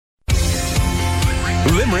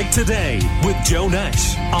Limerick Today with Joe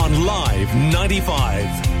Nash on Live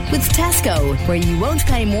 95. With Tesco, where you won't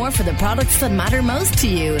pay more for the products that matter most to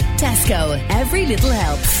you. Tesco, every little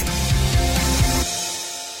helps.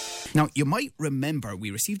 Now, you might remember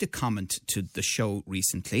we received a comment to the show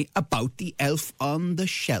recently about the elf on the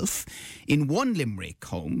shelf in one Limerick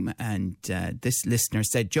home. And this listener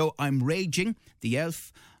said, Joe, I'm raging. The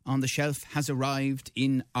elf on the shelf has arrived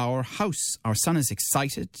in our house. Our son is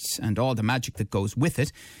excited and all the magic that goes with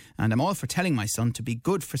it. And I'm all for telling my son to be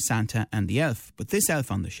good for Santa and the elf. But this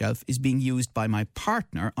elf on the shelf is being used by my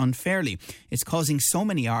partner unfairly. It's causing so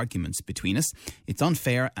many arguments between us. It's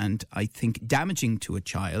unfair and I think damaging to a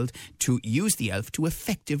child to use the elf to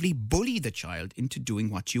effectively bully the child into doing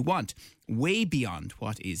what you want, way beyond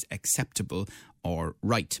what is acceptable or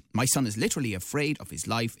right. My son is literally afraid of his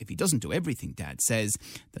life if he doesn't do everything Dad says,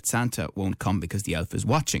 that Santa won't come because the elf is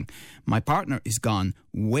watching. My partner is gone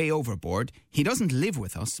way overboard. He doesn't live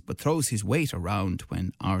with us but throws his weight around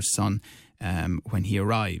when our son, when he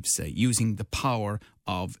arrives, using the power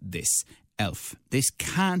of this elf. This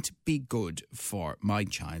can't be good for my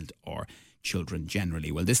child or children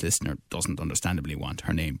generally. Well, this listener doesn't understandably want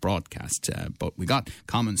her name broadcast, but we got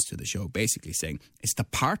comments to the show basically saying it's the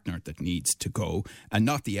partner that needs to go and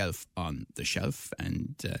not the elf on the shelf.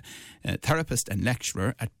 And therapist and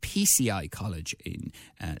lecturer at PCI College in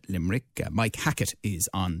Limerick, Mike Hackett, is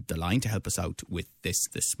on the line to help us out with this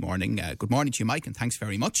morning. Good morning to you, Mike, and thanks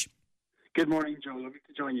very much. Good morning, Joe. Lovely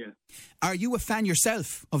to join you. Are you a fan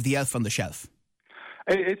yourself of the elf on the shelf?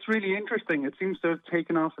 It's really interesting. It seems to have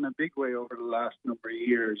taken off in a big way over the last number of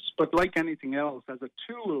years. But like anything else, as a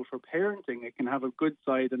tool for parenting, it can have a good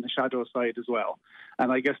side and a shadow side as well.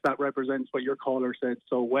 And I guess that represents what your caller said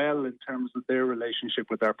so well in terms of their relationship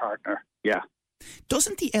with their partner. Yeah.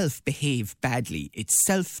 Doesn't the elf behave badly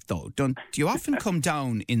itself, though? Do you often come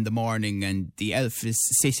down in the morning and the elf is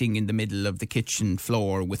sitting in the middle of the kitchen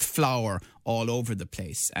floor with flour all over the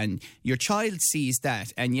place, and your child sees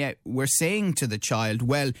that, and yet we're saying to the child,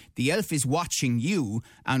 well, the elf is watching you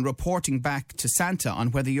and reporting back to Santa on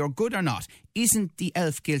whether you're good or not. Isn't the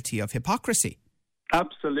elf guilty of hypocrisy?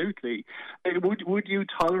 Absolutely. Would you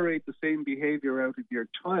tolerate the same behaviour out of your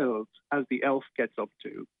child as the elf gets up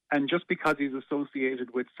to? And just because he's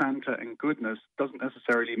associated with Santa and goodness doesn't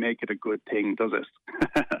necessarily make it a good thing, does it?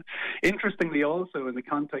 Interestingly, also in the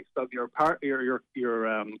context of your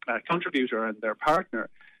contributor and their partner,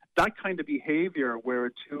 that kind of behaviour where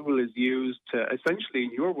a tool is used to essentially,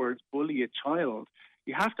 in your words, bully a child,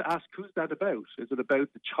 you have to ask, who's that about? Is it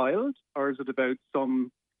about the child or is it about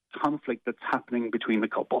some conflict that's happening between the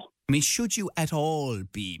couple? I mean, should you at all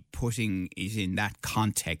be putting it in that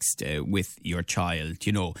context with your child,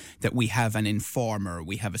 you know, that we have an informer,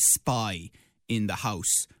 we have a spy in the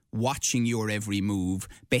house watching your every move,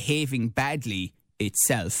 behaving badly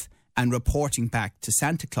itself and reporting back to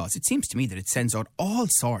Santa Claus? It seems to me that it sends out all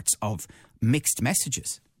sorts of mixed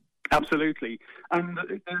messages. Absolutely. And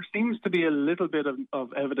there seems to be a little bit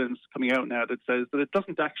of evidence coming out now that says that it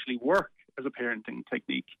doesn't actually work as a parenting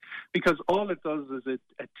technique, because all it does is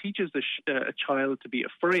it teaches a child to be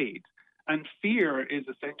afraid, and fear is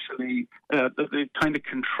essentially the kind of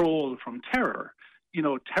control from terror. You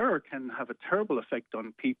know, terror can have a terrible effect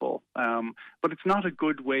on people, but it's not a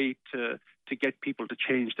good way to get people to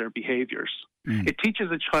change their behaviours. It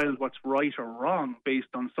teaches a child what's right or wrong based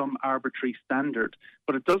on some arbitrary standard,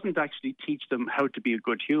 but it doesn't actually teach them how to be a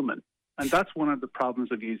good human. And that's one of the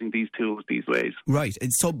problems of using these tools these ways. Right.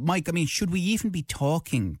 And so, Mike, I mean, should we even be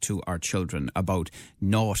talking to our children about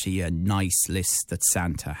naughty and nice lists that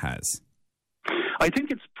Santa has? I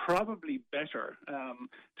think it's probably better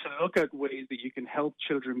to look at ways that you can help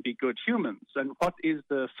children be good humans, and what is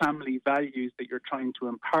the family values that you're trying to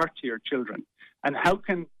impart to your children, and how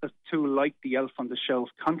can a tool like the elf on the shelf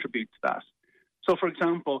contribute to that? So, for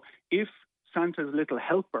example, if Santa's little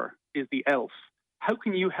helper is the elf, how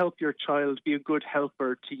can you help your child be a good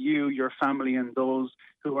helper to you, your family, and those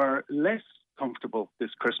who are less comfortable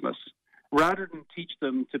this Christmas? Rather than teach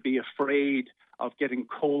them to be afraid of getting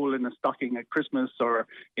coal in a stocking at Christmas or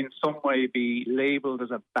in some way be labelled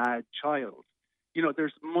as a bad child. You know,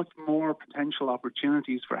 there's much more potential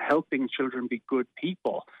opportunities for helping children be good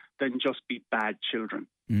people than just be bad children.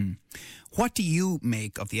 What do you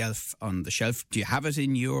make of the elf on the shelf? Do you have it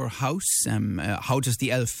in your house? How does the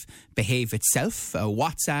elf behave itself?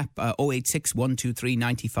 WhatsApp 086 123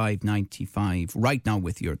 95 95. Right now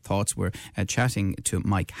with your thoughts, we're chatting to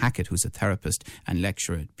Mike Hackett, who's a therapist and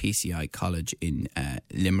lecturer at PCI College in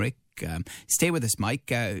Limerick. Stay with us,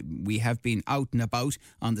 Mike. We have been out and about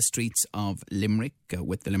on the streets of Limerick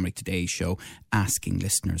with the Limerick Today show, asking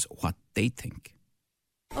listeners what they think.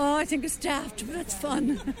 Oh, I think it's daft, but it's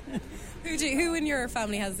fun. Who in your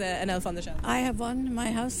family has an elf on the shelf? I have one in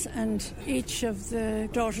my house, and each of the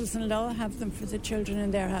daughters-in-law have them for the children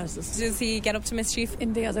in their houses. Does he get up to mischief?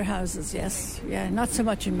 In the other houses, yes. Yeah, not so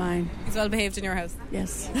much in mine. He's well behaved in your house?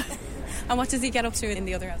 Yes. And what does he get up to in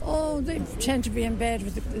the other house? Oh, they tend to be in bed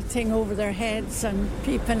with the thing over their heads and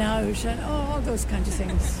peeping out and all those kinds of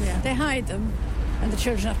things. Yeah, they hide them, and the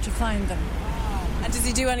children have to find them. And does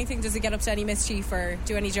he do anything? Does he get up to any mischief or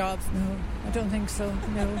do any jobs? No, I don't think so.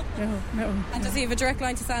 No. And does he have a direct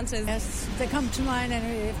line to Santa? Yes, they come to mine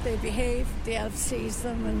anyway. If they behave, the elf sees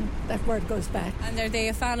them and that word goes back. And are they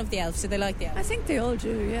a fan of the elf? Do they like the elf? I think they all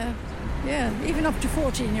do, yeah. Yeah, even up to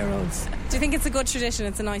 14-year-olds. Do you think it's a good tradition?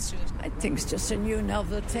 It's a nice tradition? I think it's just a new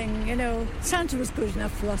novel thing, you know. Santa was good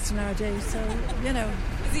enough for us in our day, so, you know.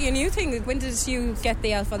 Is he a new thing? When did you get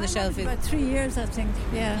the elf on the shelf? About 3 years, I think,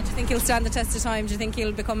 yeah. Do you think he'll stand the test of time? Do you think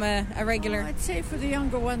he'll become a regular? I'd say for the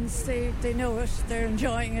younger ones, they know it, they're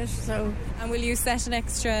enjoying it, so. And will you set an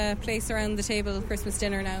extra place around the table Christmas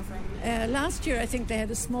dinner now? Last year, I think they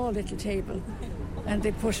had a small little table. And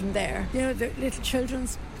they put him there. You know, the little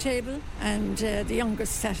children's table, and the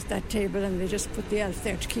youngest sat at that table, and they just put the elf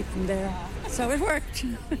there to keep him there. So it worked.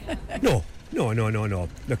 No.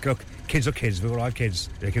 Look, kids are kids. We were all kids.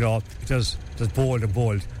 Like, you know, it does bold and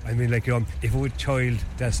bold. I mean, like, you know, if it was a child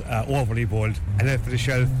that's overly bold, and then for the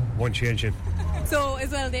shelf, won't change him. So,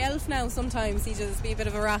 as well, the elf now, sometimes he just be a bit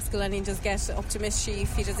of a rascal and he just get up to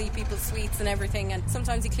mischief. He just eat people's sweets and everything, and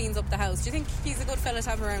sometimes he cleans up the house. Do you think he's a good fella to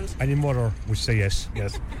have around? Any mother would say yes.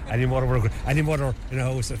 Any mother would agree. Any mother in a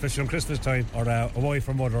house, especially on Christmas time, or a wife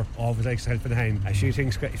or mother, always likes to help in the hand. And she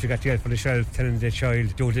thinks if you got the elf on the shelf, telling the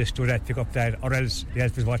child, do this, do that, pick up that, or else the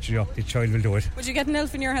elf is watching you, the child will do it. Would you get an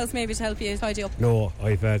elf in your house maybe to help you tidy up? No,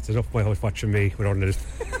 I've there's enough in my house watching me without an elf.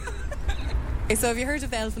 So have you heard of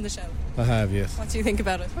the elf on the shelf? I have, yes. What do you think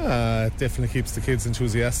about it? It definitely keeps the kids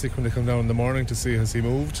enthusiastic when they come down in the morning to see has he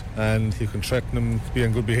moved, and you can threaten him to be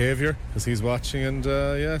on good behaviour because he's watching,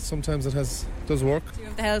 and sometimes it does work. Do you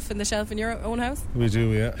have the elf on the shelf in your own house? We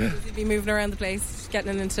do, yeah. Does he be moving around the place,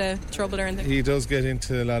 getting into trouble or anything? He does get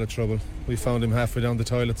into a lot of trouble. We found him halfway down the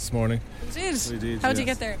toilet this morning. You did? We did. How did he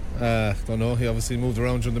get there? Don't know. He obviously moved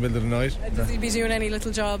around during the middle of the night. Does he be doing any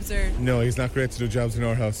little jobs or? No, he's not great to do jobs in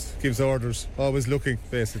our house. Gives orders, always looking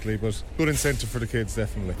basically, but good incentive for the kids,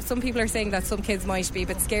 definitely. Some people are saying that some kids might be a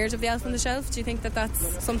bit scared of the elf on the shelf. Do you think that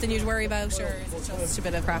that's something you'd worry about, or is it just a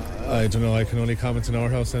bit of crap? I don't know. I can only comment in our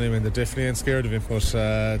house anyway, and they definitely ain't scared of him,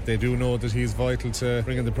 but they do know that he's vital to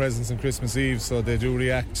bringing the presents on Christmas Eve, so they do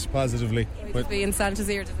react positively. He'd be in Santa's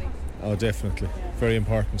ear, does he? Oh, definitely. Very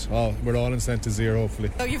important. Oh, we're all in Santa's ear, hopefully.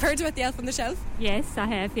 So you've heard about the elf on the shelf? Yes, I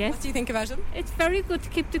have, yes. What do you think about him? It's very good to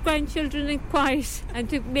keep the grandchildren quiet and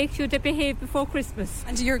to make sure they behave before Christmas.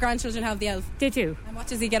 And do your grandchildren have the elf? They do. And what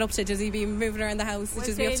does he get up to? Does he be moving around the house? Does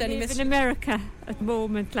he be up to any mischief? In America at the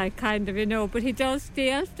moment, like, kind of, you know, but the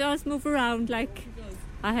elf does move around, like...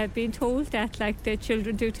 I have been told that, like the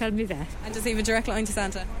children do tell me that. And does he have a direct line to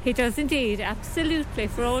Santa? He does indeed, absolutely,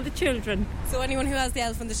 for all the children. So anyone who has the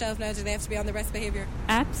elf on the shelf now, do they have to be on their best behaviour?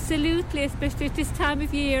 Absolutely, especially at this time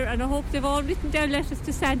of year, and I hope they've all written their letters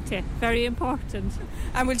to Santa. Very important.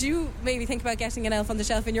 And would you maybe think about getting an elf on the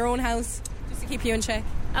shelf in your own house, just to keep you in check?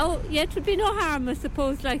 Oh, yeah, it would be no harm, I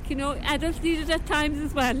suppose, like, you know, adults need it at times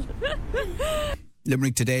as well.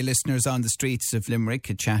 Limerick Today listeners on the streets of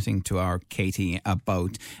Limerick chatting to our Katie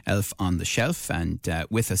about Elf on the Shelf, and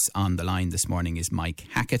with us on the line this morning is Mike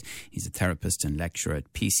Hackett. He's a therapist and lecturer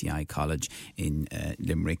at PCI College in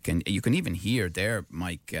Limerick, and you can even hear there,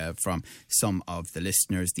 Mike, from some of the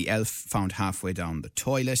listeners, the elf found halfway down the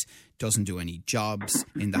toilet, doesn't do any jobs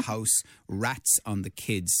in the house, rats on the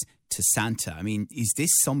kids to Santa. I mean, is this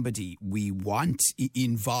somebody we want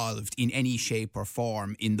involved in any shape or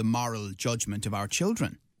form in the moral judgment of our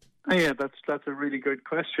children? Yeah, that's a really good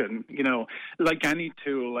question. You know, like any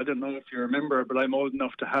tool, I don't know if you remember, but I'm old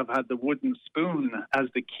enough to have had the wooden spoon as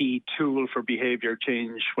the key tool for behaviour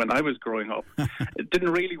change when I was growing up. It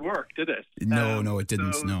didn't really work, did it? No, it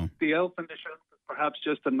didn't, so no. The elf on the shelf is perhaps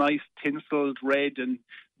just a nice tinselled red and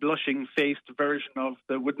blushing-faced version of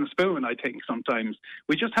the wooden spoon, I think, sometimes.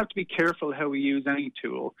 We just have to be careful how we use any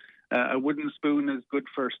tool. A wooden spoon is good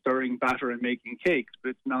for stirring batter and making cakes, but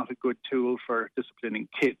it's not a good tool for disciplining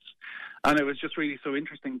kids. And it was just really so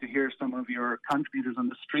interesting to hear some of your contributors on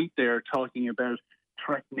the street there talking about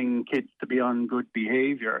threatening kids to be on good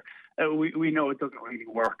behaviour. we know it doesn't really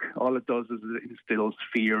work. All it does is it instills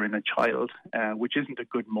fear in a child, which isn't a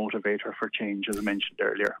good motivator for change, as I mentioned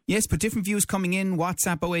earlier. Yes, but different views coming in.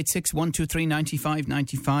 WhatsApp 086 123 95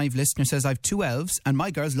 95. Listener says, I've 2 elves and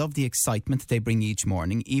my girls love the excitement that they bring each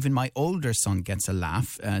morning. Even my older son gets a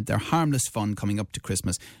laugh. They're harmless fun coming up to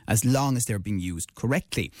Christmas as long as they're being used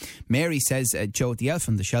correctly. Mary says, Joe, the elf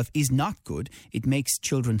on the shelf is not good. It makes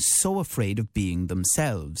children so afraid of being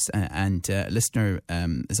themselves. And a listener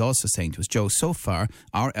is also saying to us, Joe, so far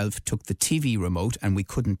our elf took the TV remote and we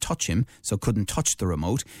couldn't touch him, so couldn't touch the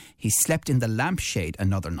remote. He slept in the lampshade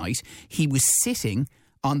another night. He was sitting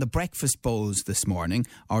on the breakfast bowls this morning.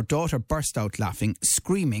 Our daughter burst out laughing,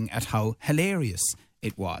 screaming at how hilarious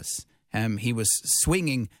it was. He was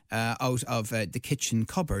swinging out of the kitchen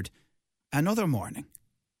cupboard another morning.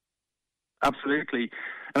 Absolutely.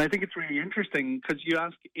 And I think it's really interesting because you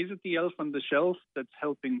ask, is it the elf on the shelf that's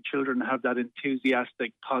helping children have that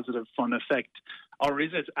enthusiastic, positive, fun effect? Or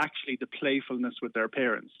is it actually the playfulness with their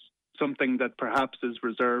parents? Something that perhaps is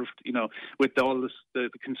reserved, with all the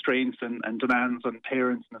constraints and demands on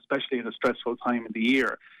parents, and especially in a stressful time of the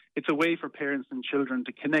year. It's a way for parents and children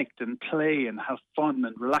to connect and play and have fun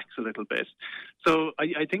and relax a little bit. So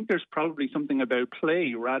I think there's probably something about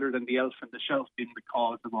play rather than the elf on the shelf being the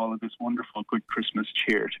cause of all of this wonderful good Christmas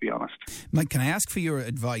cheer, to be honest. Mike, can I ask for your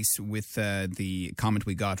advice with the comment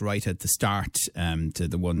we got right at the start, to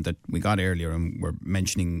the one that we got earlier and we're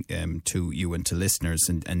mentioning to you and to listeners,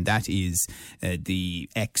 and that is the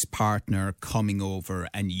ex-partner coming over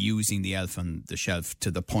and using the elf on the shelf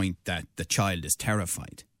to the point that the child is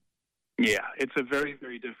terrified? Yeah, it's a very,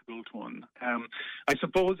 very difficult one. I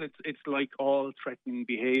suppose it's like all threatening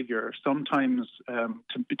behaviour. Sometimes,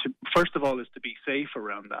 first of all, is to be safe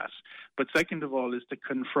around that. But second of all, is to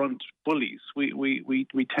confront bullies.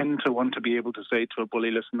 We tend to want to be able to say to a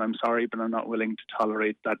bully, listen, I'm sorry, but I'm not willing to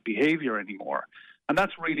tolerate that behaviour anymore. And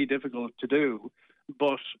that's really difficult to do.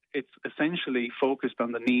 But it's essentially focused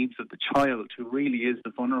on the needs of the child, who really is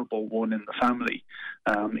the vulnerable one in the family,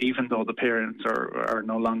 even though the parents are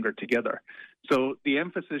no longer together. So the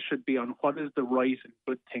emphasis should be on what is the right and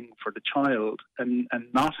good thing for the child, and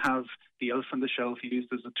not have the elf on the shelf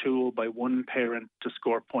used as a tool by one parent to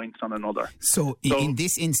score points on another. So in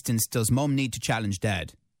this instance, does mum need to challenge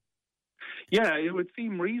dad? Yeah, it would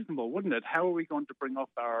seem reasonable, wouldn't it? How are we going to bring up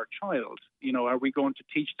our child? Are we going to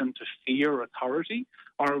teach them to fear authority,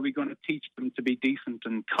 or are we going to teach them to be decent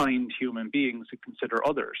and kind human beings who consider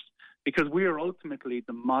others? Because we are ultimately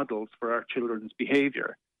the models for our children's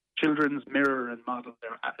behaviour. Children mirror and model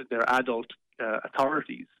their adult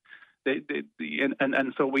authorities.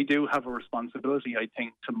 And so we do have a responsibility, I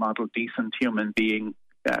think, to model decent human being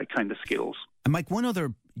kind of skills. And Mike, one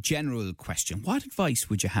other general question. What advice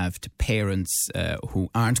would you have to parents who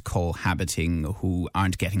aren't cohabiting, who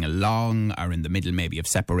aren't getting along, are in the middle maybe of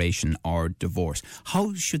separation or divorce?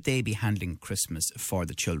 How should they be handling Christmas for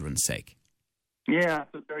the children's sake? Yeah,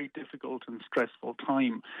 it's a very difficult and stressful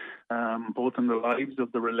time, both in the lives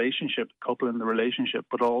of the relationship, couple in the relationship,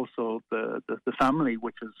 but also the family,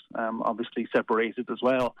 which is obviously separated as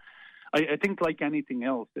well. I think like anything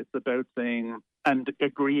else, it's about saying and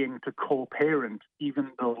agreeing to co-parent, even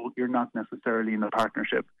though you're not necessarily in a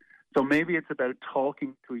partnership. So maybe it's about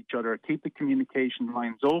talking to each other, keep the communication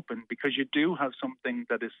lines open, because you do have something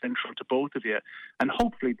that is central to both of you. And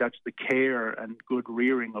hopefully that's the care and good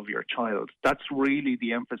rearing of your child. That's really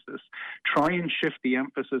the emphasis. Try and shift the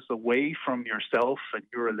emphasis away from yourself and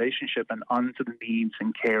your relationship and onto the needs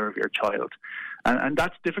and care of your child. And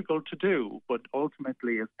that's difficult to do, but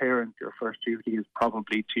ultimately as parents, your first duty is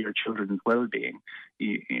probably to your children's well-being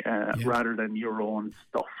rather than your own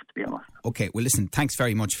stuff, to be honest. Okay, well listen, thanks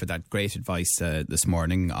very much for that great advice this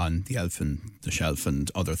morning on the elf on the shelf and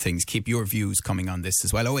other things. Keep your views coming on this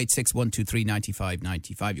as well. 086 123 95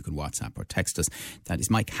 95. You can WhatsApp or text us. That is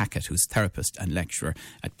Mike Hackett, who's therapist and lecturer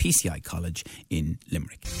at PCI College in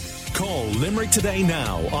Limerick. Call Limerick today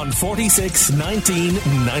now on 46 19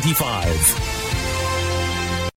 95.